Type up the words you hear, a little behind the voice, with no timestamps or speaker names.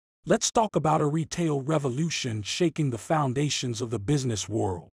Let's talk about a retail revolution shaking the foundations of the business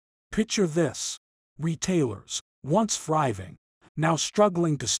world. Picture this. Retailers, once thriving, now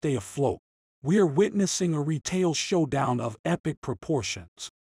struggling to stay afloat. We're witnessing a retail showdown of epic proportions.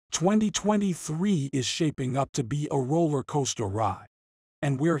 2023 is shaping up to be a roller coaster ride.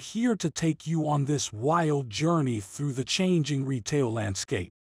 And we're here to take you on this wild journey through the changing retail landscape.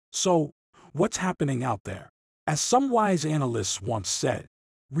 So, what's happening out there? As some wise analysts once said,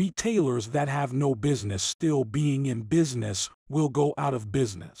 retailers that have no business still being in business will go out of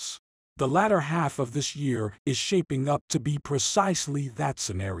business. The latter half of this year is shaping up to be precisely that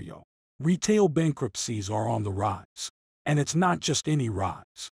scenario. Retail bankruptcies are on the rise. And it's not just any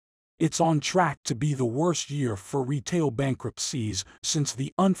rise. It's on track to be the worst year for retail bankruptcies since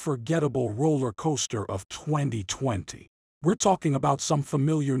the unforgettable roller coaster of 2020. We're talking about some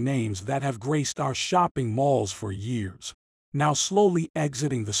familiar names that have graced our shopping malls for years, now slowly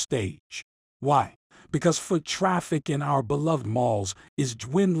exiting the stage. Why? Because foot traffic in our beloved malls is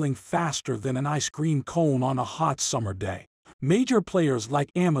dwindling faster than an ice cream cone on a hot summer day. Major players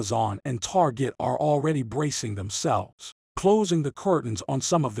like Amazon and Target are already bracing themselves, closing the curtains on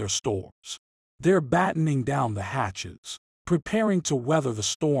some of their stores. They're battening down the hatches, preparing to weather the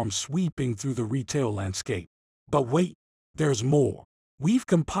storm sweeping through the retail landscape. But wait, there's more. We've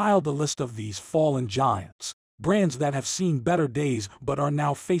compiled a list of these fallen giants, brands that have seen better days but are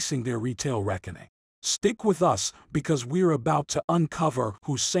now facing their retail reckoning. Stick with us because we're about to uncover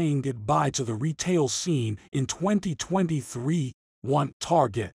who's saying goodbye to the retail scene in 2023. 1.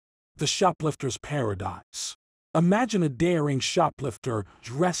 Target, the shoplifter's paradise. Imagine a daring shoplifter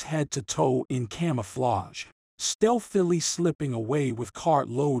dressed head to toe in camouflage, stealthily slipping away with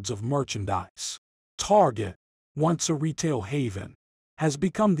cartloads of merchandise. Target, once a retail haven, has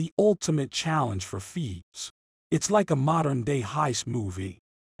become the ultimate challenge for thieves. It's like a modern-day heist movie,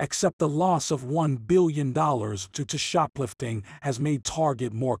 except the loss of $1 billion due to shoplifting has made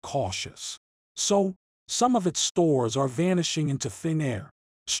Target more cautious. So, some of its stores are vanishing into thin air,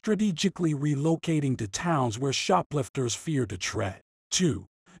 strategically relocating to towns where shoplifters fear to tread. 2.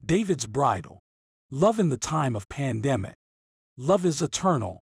 David's Bridal. Love in the time of pandemic. Love is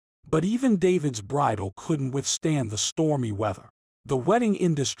eternal, but even David's Bridal couldn't withstand the stormy weather. The wedding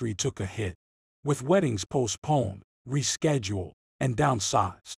industry took a hit, with weddings postponed, rescheduled, and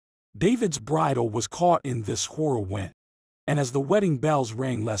downsized. David's Bridal was caught in this whirlwind, and as the wedding bells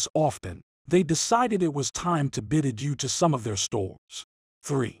rang less often, they decided it was time to bid adieu to some of their stores.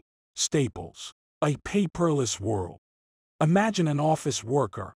 3. Staples, a paperless world. Imagine an office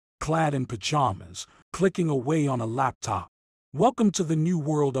worker, clad in pajamas, clicking away on a laptop. Welcome to the new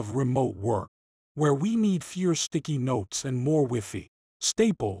world of remote work, where we need fewer sticky notes and more Wi-Fi.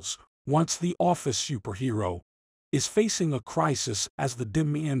 Staples, once the office superhero, is facing a crisis as the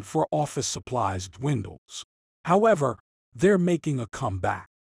demand for office supplies dwindles. However, they're making a comeback,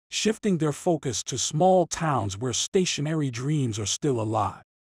 shifting their focus to small towns where stationary dreams are still alive.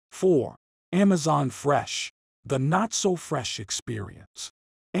 4. Amazon Fresh, the not-so-fresh experience.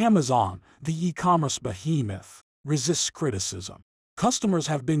 Amazon, the e-commerce behemoth, resists criticism. Customers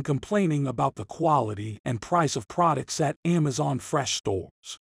have been complaining about the quality and price of products at Amazon Fresh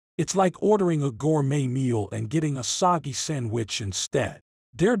stores. It's like ordering a gourmet meal and getting a soggy sandwich instead.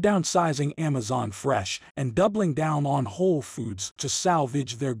 They're downsizing Amazon Fresh and doubling down on Whole Foods to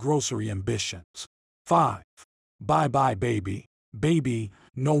salvage their grocery ambitions. 5. Buybuy Baby. Baby,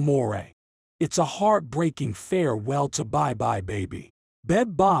 no more. It's a heartbreaking farewell to Buybuy Baby.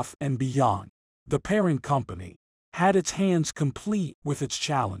 Bed Bath & Beyond, the parent company, had its hands complete with its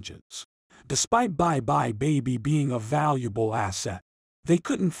challenges. Despite Buybuy Baby being a valuable asset, they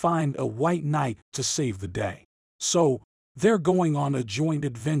couldn't find a white knight to save the day. So, they're going on a joint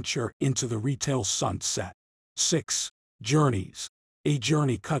adventure into the retail sunset. 6. Journeys, a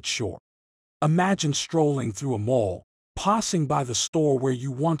journey cut short. Imagine strolling through a mall, passing by the store where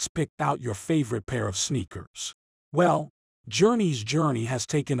you once picked out your favorite pair of sneakers. Well, Journey's journey has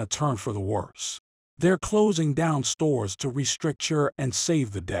taken a turn for the worse. They're closing down stores to restructure and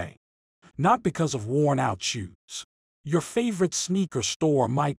save the day. Not because of worn-out shoes. Your favorite sneaker store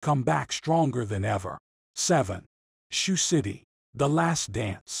might come back stronger than ever. 7. Shoe City, the last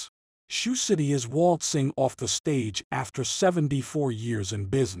dance. Shoe City is waltzing off the stage after 74 years in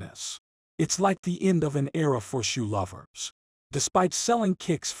business. It's like the end of an era for shoe lovers. Despite selling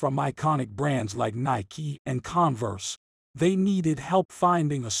kicks from iconic brands like Nike and Converse, they needed help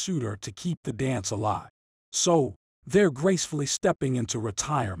finding a suitor to keep the dance alive. So, they're gracefully stepping into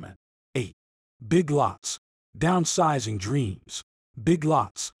retirement. 8. Big Lots, downsizing dreams. Big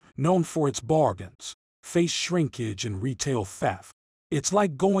Lots, known for its bargains, face shrinkage and retail theft. It's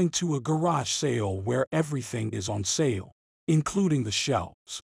like going to a garage sale where everything is on sale, including the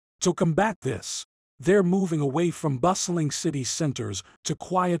shelves. To combat this, they're moving away from bustling city centers to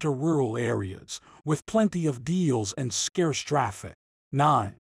quieter rural areas, with plenty of deals and scarce traffic.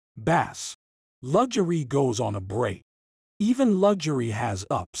 9. Bass. Luxury goes on a break. Even luxury has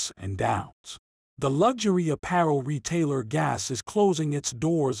ups and downs. The luxury apparel retailer Gas is closing its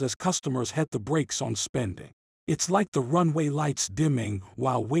doors as customers hit the brakes on spending. It's like the runway lights dimming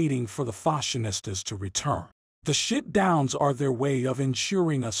while waiting for the fashionistas to return. The shit-downs are their way of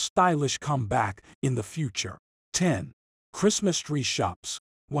ensuring a stylish comeback in the future. 10. Christmas tree shops.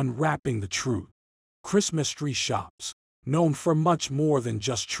 Unwrapping the truth. Christmas tree shops, known for much more than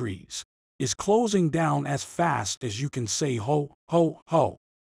just trees, is closing down as fast as you can say ho, ho, ho,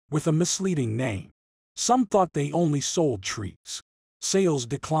 with a misleading name. Some thought they only sold trees. Sales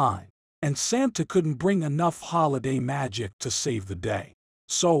declined, and Santa couldn't bring enough holiday magic to save the day.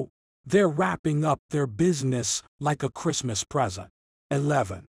 So, they're wrapping up their business like a Christmas present.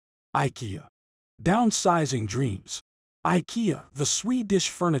 11. IKEA. Downsizing dreams. IKEA, the Swedish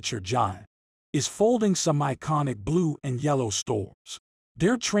furniture giant, is folding some iconic blue and yellow stores.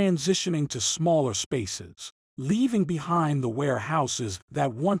 They're transitioning to smaller spaces, leaving behind the warehouses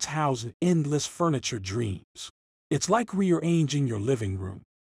that once housed endless furniture dreams. It's like rearranging your living room.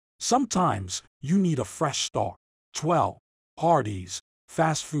 Sometimes you need a fresh start. 12. Hardee's.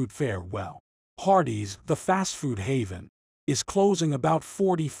 Fast food farewell. Hardee's, the fast food haven, is closing about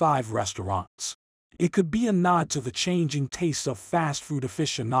 45 restaurants. It could be a nod to the changing tastes of fast food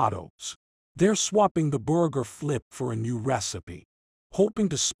aficionados. They're swapping the burger flip for a new recipe, hoping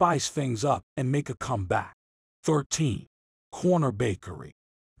to spice things up and make a comeback. 13. Corner bakery.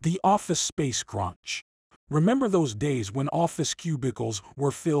 The office space crunch. Remember those days when office cubicles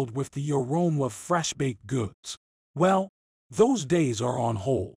were filled with the aroma of fresh baked goods? Well, those days are on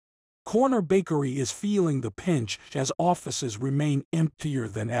hold. Corner bakery is feeling the pinch as offices remain emptier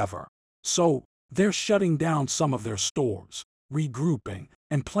than ever. So, they're shutting down some of their stores, regrouping,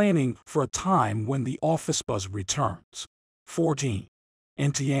 and planning for a time when the office buzz returns. 14.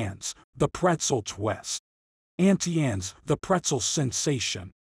 Auntie Anne's, the pretzel twist. Auntie Anne's, the pretzel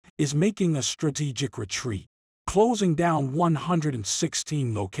sensation, is making a strategic retreat, closing down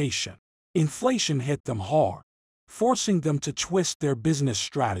 116 locations. Inflation hit them hard, forcing them to twist their business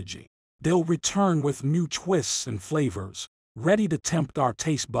strategy. They'll return with new twists and flavors, ready to tempt our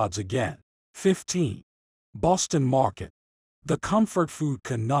taste buds again. 15. Boston Market. The comfort food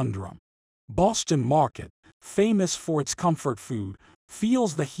conundrum. Boston Market, famous for its comfort food,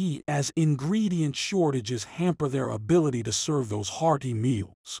 feels the heat as ingredient shortages hamper their ability to serve those hearty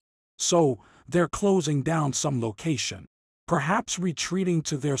meals. So, they're closing down some location, perhaps retreating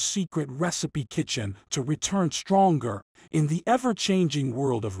to their secret recipe kitchen to return stronger in the ever-changing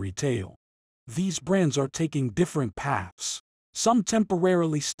world of retail. These brands are taking different paths, some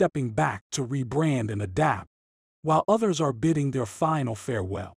temporarily stepping back to rebrand and adapt, while others are bidding their final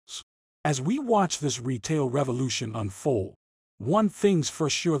farewells. As we watch this retail revolution unfold, one thing's for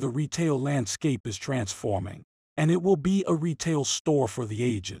sure: the retail landscape is transforming, and it will be a retail store for the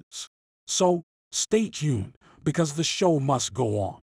ages. So, stay tuned, because the show must go on.